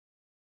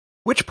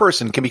Which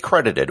person can be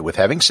credited with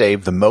having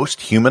saved the most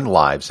human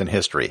lives in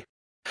history?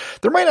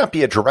 There might not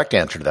be a direct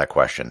answer to that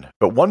question,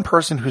 but one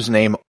person whose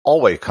name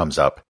always comes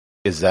up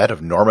is that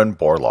of Norman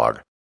Borlaug.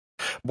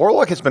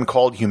 Borlaug has been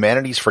called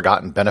humanity's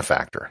forgotten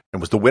benefactor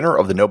and was the winner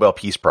of the Nobel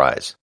Peace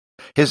Prize.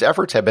 His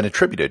efforts have been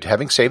attributed to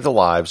having saved the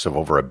lives of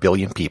over 1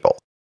 billion people.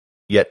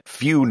 Yet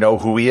few know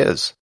who he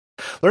is.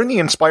 Learn the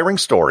inspiring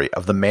story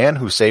of the man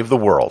who saved the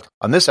world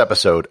on this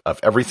episode of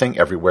Everything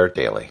Everywhere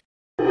Daily.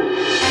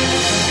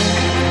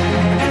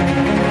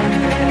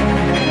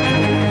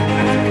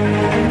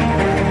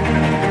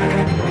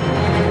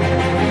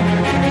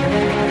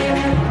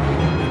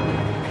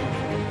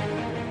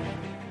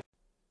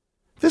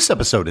 This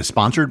episode is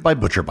sponsored by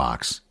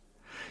ButcherBox.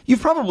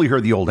 You've probably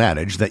heard the old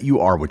adage that you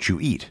are what you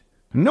eat.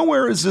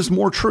 Nowhere is this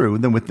more true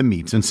than with the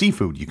meats and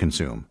seafood you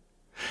consume.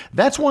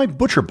 That's why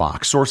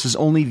ButcherBox sources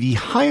only the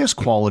highest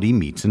quality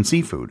meats and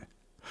seafood.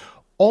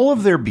 All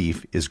of their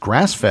beef is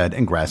grass-fed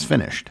and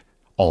grass-finished.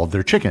 All of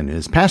their chicken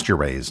is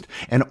pasture-raised,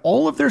 and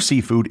all of their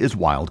seafood is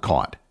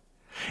wild-caught.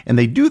 And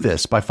they do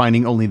this by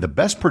finding only the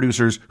best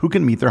producers who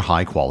can meet their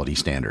high-quality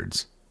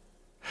standards.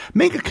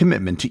 Make a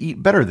commitment to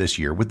eat better this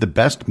year with the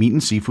best meat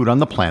and seafood on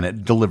the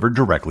planet delivered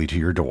directly to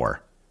your door.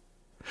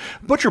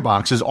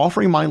 ButcherBox is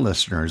offering my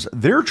listeners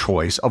their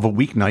choice of a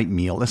weeknight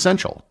meal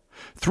essential: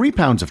 3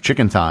 pounds of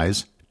chicken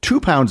thighs, 2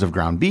 pounds of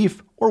ground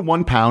beef, or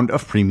 1 pound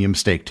of premium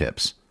steak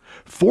tips,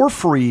 for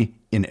free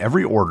in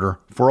every order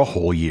for a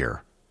whole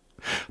year.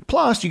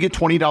 Plus, you get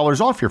 $20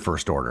 off your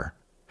first order.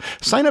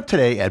 Sign up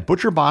today at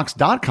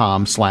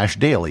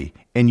butcherbox.com/daily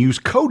and use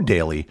code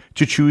DAILY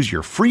to choose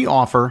your free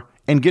offer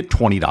and get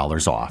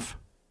 $20 off.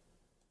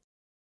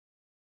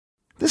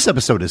 This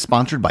episode is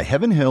sponsored by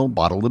Heaven Hill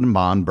Bottled and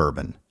Bond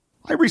Bourbon.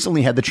 I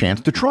recently had the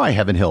chance to try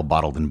Heaven Hill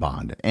Bottled and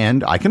Bond,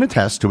 and I can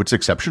attest to its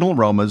exceptional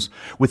aromas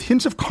with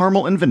hints of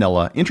caramel and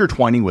vanilla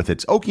intertwining with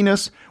its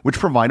oakiness, which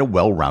provide a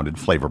well-rounded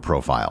flavor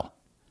profile.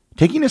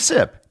 Taking a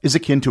sip is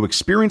akin to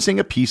experiencing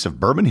a piece of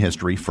bourbon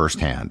history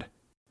firsthand.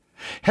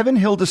 Heaven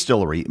Hill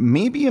Distillery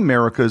may be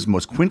America's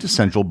most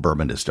quintessential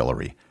bourbon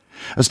distillery.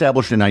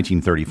 Established in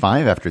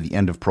 1935 after the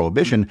end of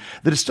Prohibition,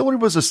 the distillery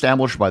was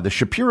established by the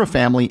Shapira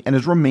family and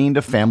has remained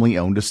a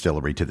family-owned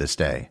distillery to this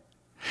day.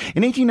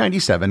 In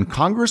 1897,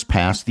 Congress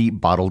passed the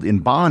Bottled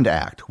in Bond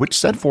Act, which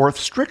set forth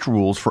strict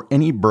rules for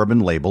any bourbon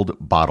labeled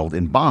Bottled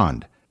in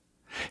Bond.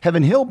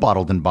 Heaven Hill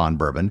Bottled in Bond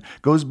Bourbon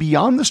goes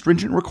beyond the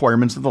stringent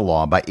requirements of the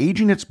law by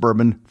aging its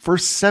bourbon for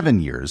 7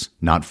 years,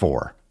 not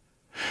 4.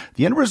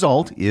 The end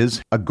result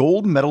is a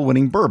gold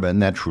medal-winning bourbon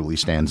that truly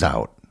stands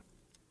out.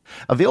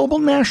 Available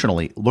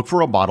nationally, look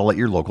for a bottle at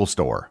your local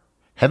store.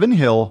 Heaven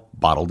Hill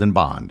Bottled in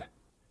Bond.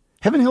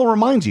 Heaven Hill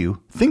reminds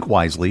you, think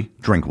wisely,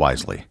 drink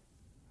wisely.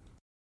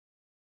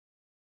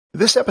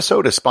 This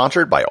episode is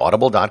sponsored by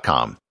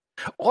Audible.com.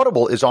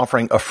 Audible is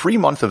offering a free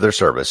month of their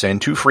service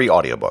and 2 free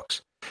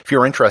audiobooks. If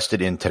you're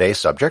interested in today's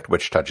subject,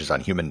 which touches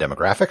on human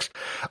demographics,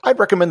 I'd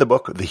recommend the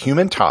book The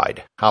Human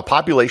Tide: How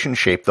Population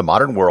Shaped the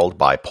Modern World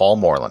by Paul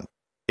Morland.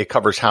 It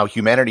covers how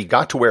humanity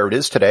got to where it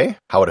is today,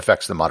 how it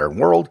affects the modern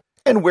world,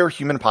 and where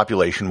human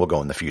population will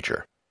go in the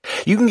future.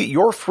 You can get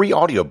your free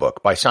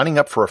audiobook by signing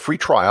up for a free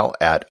trial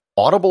at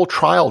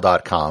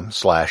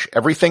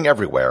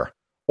audibletrial.com/everythingeverywhere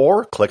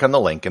or click on the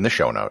link in the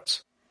show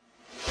notes.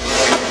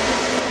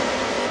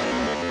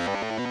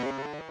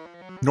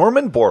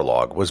 Norman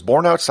Borlaug was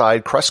born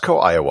outside Cresco,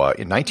 Iowa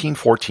in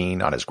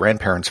 1914 on his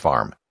grandparents'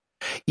 farm.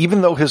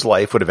 Even though his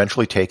life would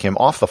eventually take him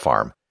off the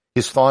farm,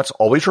 his thoughts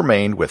always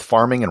remained with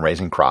farming and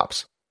raising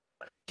crops.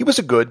 He was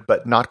a good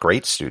but not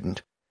great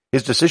student.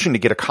 His decision to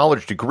get a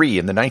college degree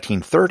in the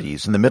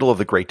 1930s in the middle of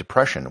the Great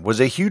Depression was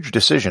a huge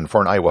decision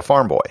for an Iowa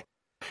farm boy.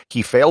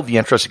 He failed the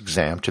entrance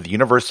exam to the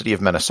University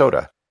of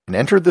Minnesota and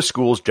entered the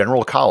school's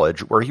general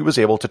college where he was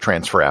able to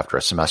transfer after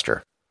a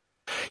semester.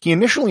 He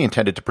initially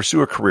intended to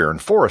pursue a career in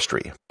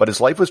forestry, but his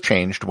life was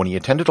changed when he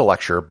attended a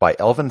lecture by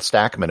Elvin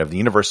Stackman of the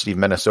University of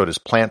Minnesota's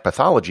plant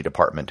pathology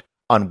department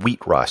on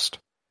wheat rust.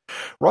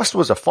 Rust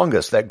was a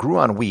fungus that grew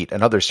on wheat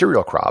and other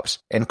cereal crops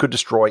and could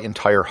destroy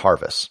entire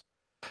harvests.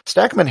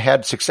 Stackman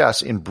had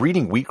success in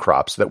breeding wheat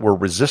crops that were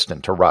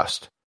resistant to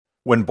rust.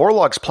 When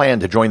Borlaug's plan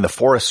to join the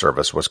Forest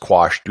Service was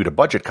quashed due to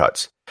budget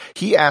cuts,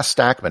 he asked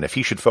Stackman if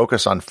he should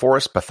focus on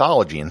forest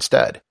pathology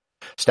instead.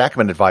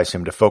 Stackman advised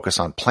him to focus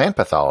on plant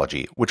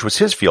pathology, which was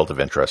his field of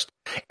interest,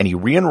 and he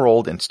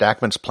re-enrolled in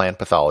Stackman's plant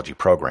pathology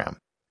program.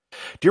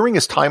 During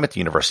his time at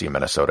the University of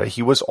Minnesota,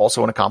 he was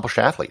also an accomplished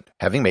athlete,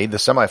 having made the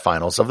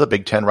semifinals of the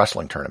Big Ten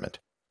wrestling tournament.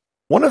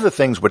 One of the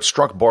things which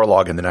struck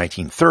Borlaug in the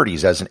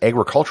 1930s as an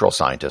agricultural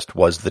scientist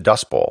was the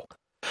Dust Bowl.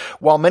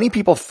 While many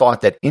people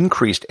thought that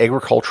increased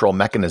agricultural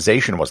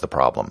mechanization was the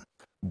problem,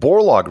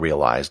 Borlaug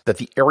realized that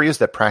the areas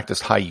that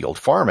practiced high-yield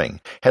farming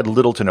had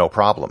little to no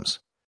problems.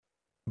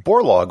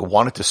 Borlaug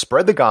wanted to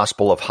spread the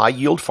gospel of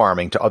high-yield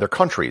farming to other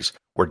countries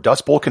where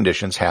Dust Bowl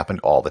conditions happened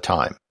all the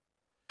time.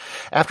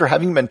 After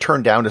having been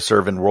turned down to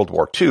serve in World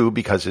War II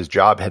because his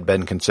job had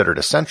been considered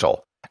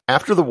essential,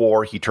 after the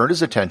war he turned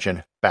his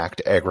attention back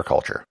to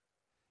agriculture.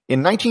 In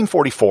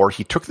 1944,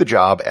 he took the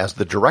job as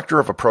the director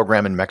of a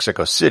program in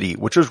Mexico City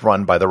which was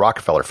run by the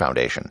Rockefeller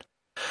Foundation.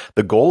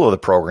 The goal of the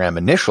program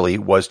initially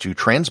was to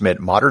transmit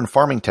modern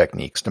farming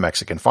techniques to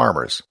Mexican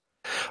farmers.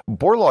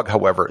 Borlaug,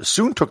 however,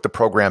 soon took the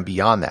program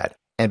beyond that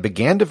and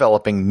began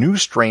developing new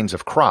strains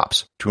of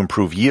crops to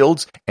improve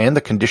yields and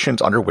the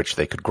conditions under which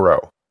they could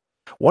grow.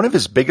 One of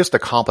his biggest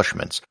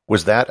accomplishments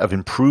was that of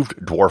improved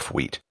dwarf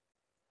wheat.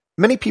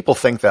 Many people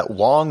think that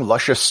long,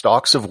 luscious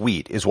stalks of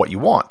wheat is what you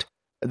want.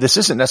 This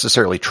isn't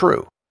necessarily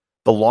true.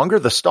 The longer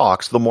the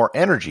stalks, the more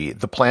energy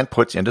the plant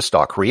puts into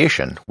stalk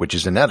creation, which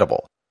is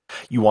inedible.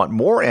 You want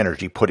more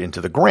energy put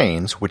into the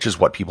grains, which is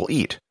what people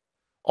eat.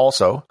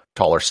 Also,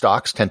 taller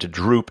stalks tend to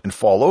droop and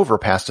fall over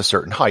past a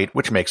certain height,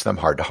 which makes them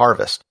hard to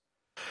harvest.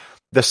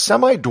 The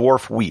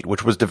semi-dwarf wheat,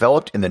 which was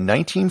developed in the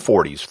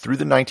 1940s through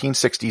the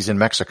 1960s in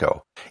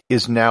Mexico,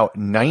 is now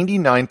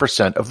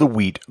 99% of the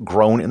wheat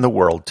grown in the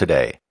world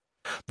today.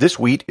 This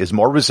wheat is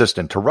more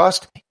resistant to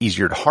rust,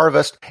 easier to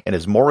harvest, and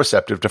is more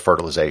receptive to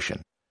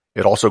fertilization.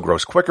 It also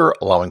grows quicker,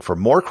 allowing for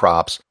more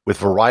crops, with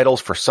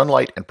varietals for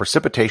sunlight and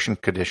precipitation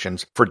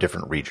conditions for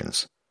different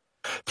regions.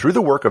 Through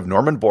the work of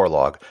Norman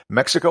Borlaug,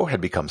 Mexico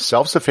had become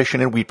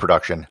self-sufficient in wheat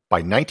production by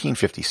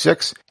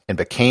 1956 and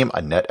became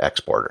a net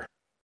exporter.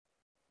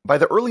 By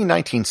the early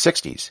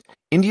 1960s,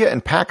 India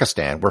and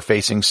Pakistan were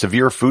facing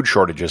severe food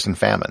shortages and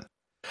famine.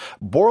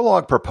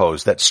 Borlaug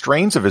proposed that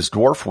strains of his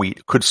dwarf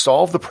wheat could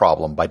solve the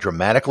problem by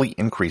dramatically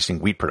increasing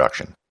wheat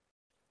production.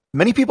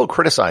 Many people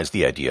criticized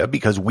the idea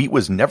because wheat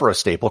was never a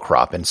staple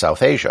crop in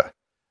South Asia.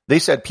 They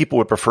said people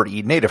would prefer to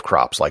eat native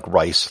crops like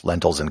rice,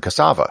 lentils, and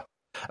cassava.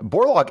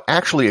 Borlaug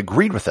actually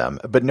agreed with them,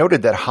 but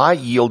noted that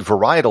high-yield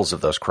varietals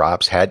of those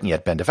crops hadn't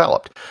yet been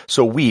developed,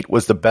 so wheat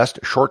was the best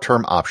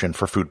short-term option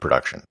for food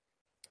production.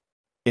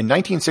 In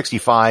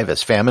 1965,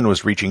 as famine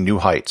was reaching new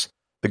heights,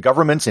 the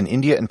governments in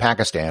India and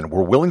Pakistan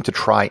were willing to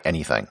try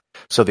anything,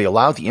 so they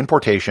allowed the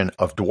importation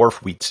of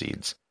dwarf wheat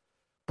seeds.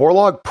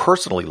 Borlaug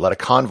personally led a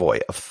convoy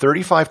of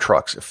 35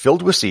 trucks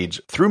filled with seeds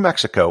through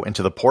Mexico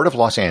into the port of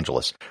Los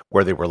Angeles,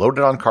 where they were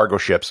loaded on cargo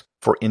ships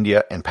for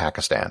India and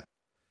Pakistan.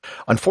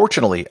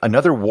 Unfortunately,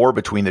 another war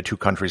between the two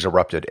countries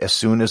erupted as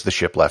soon as the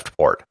ship left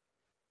port.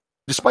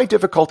 Despite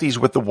difficulties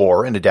with the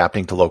war and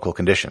adapting to local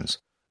conditions,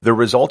 the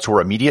results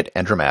were immediate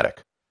and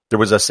dramatic. There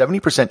was a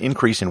 70%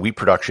 increase in wheat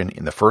production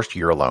in the first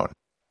year alone.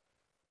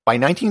 By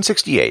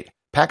 1968,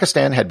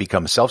 Pakistan had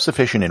become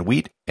self-sufficient in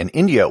wheat, and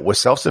India was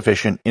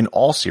self-sufficient in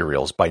all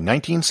cereals by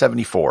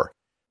 1974,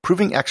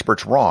 proving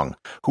experts wrong,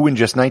 who in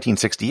just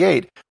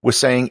 1968 was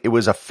saying it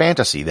was a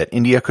fantasy that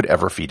India could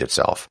ever feed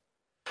itself.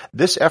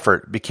 This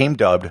effort became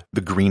dubbed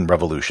the Green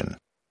Revolution.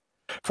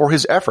 For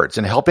his efforts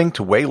in helping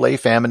to waylay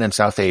famine in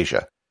South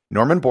Asia,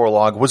 Norman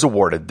Borlaug was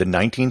awarded the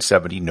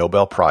 1970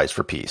 Nobel Prize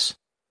for Peace.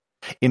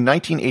 In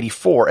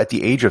 1984, at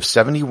the age of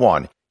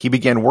 71, he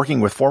began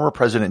working with former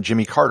President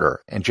Jimmy Carter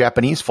and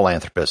Japanese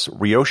philanthropist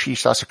Ryoshi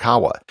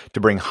Sasakawa to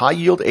bring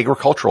high-yield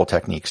agricultural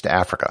techniques to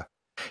Africa.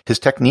 His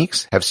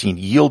techniques have seen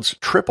yields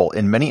triple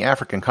in many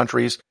African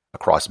countries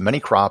across many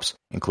crops,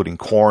 including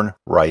corn,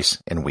 rice,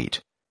 and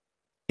wheat.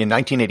 In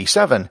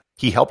 1987,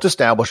 he helped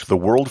establish the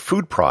World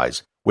Food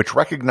Prize, which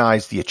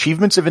recognized the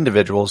achievements of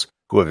individuals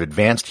who have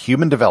advanced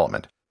human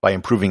development by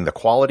improving the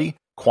quality,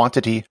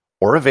 quantity,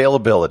 or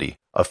availability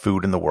of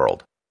food in the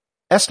world.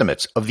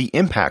 Estimates of the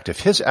impact of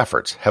his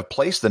efforts have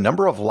placed the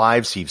number of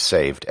lives he's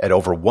saved at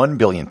over 1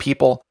 billion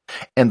people,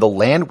 and the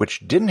land which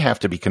didn't have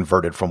to be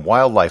converted from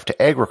wildlife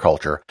to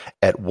agriculture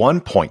at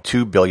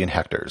 1.2 billion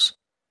hectares.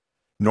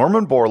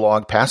 Norman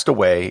Borlaug passed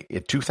away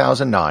in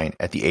 2009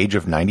 at the age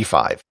of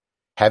 95,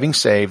 having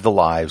saved the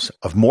lives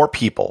of more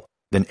people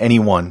than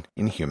anyone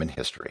in human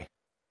history.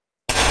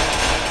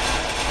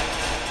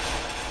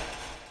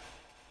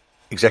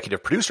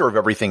 Executive producer of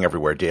Everything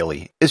Everywhere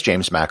Daily is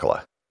James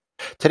Makala.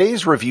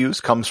 Today's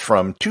reviews comes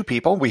from two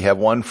people. We have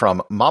one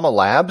from Mama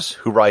Labs,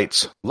 who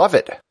writes, "Love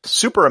it.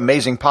 Super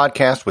amazing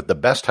podcast with the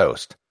best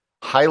host.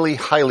 Highly,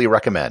 highly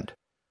recommend."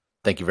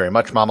 Thank you very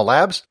much, Mama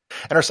Labs.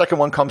 And our second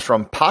one comes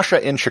from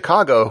Pasha in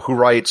Chicago, who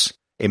writes,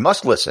 "A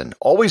must listen.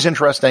 Always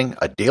interesting.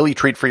 A daily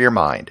treat for your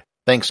mind.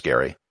 Thanks,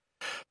 Gary."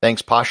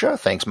 Thanks, Pasha.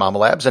 Thanks, Mama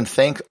Labs. And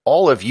thank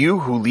all of you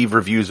who leave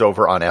reviews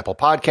over on Apple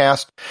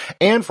Podcast,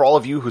 and for all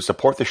of you who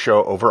support the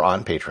show over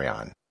on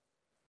Patreon.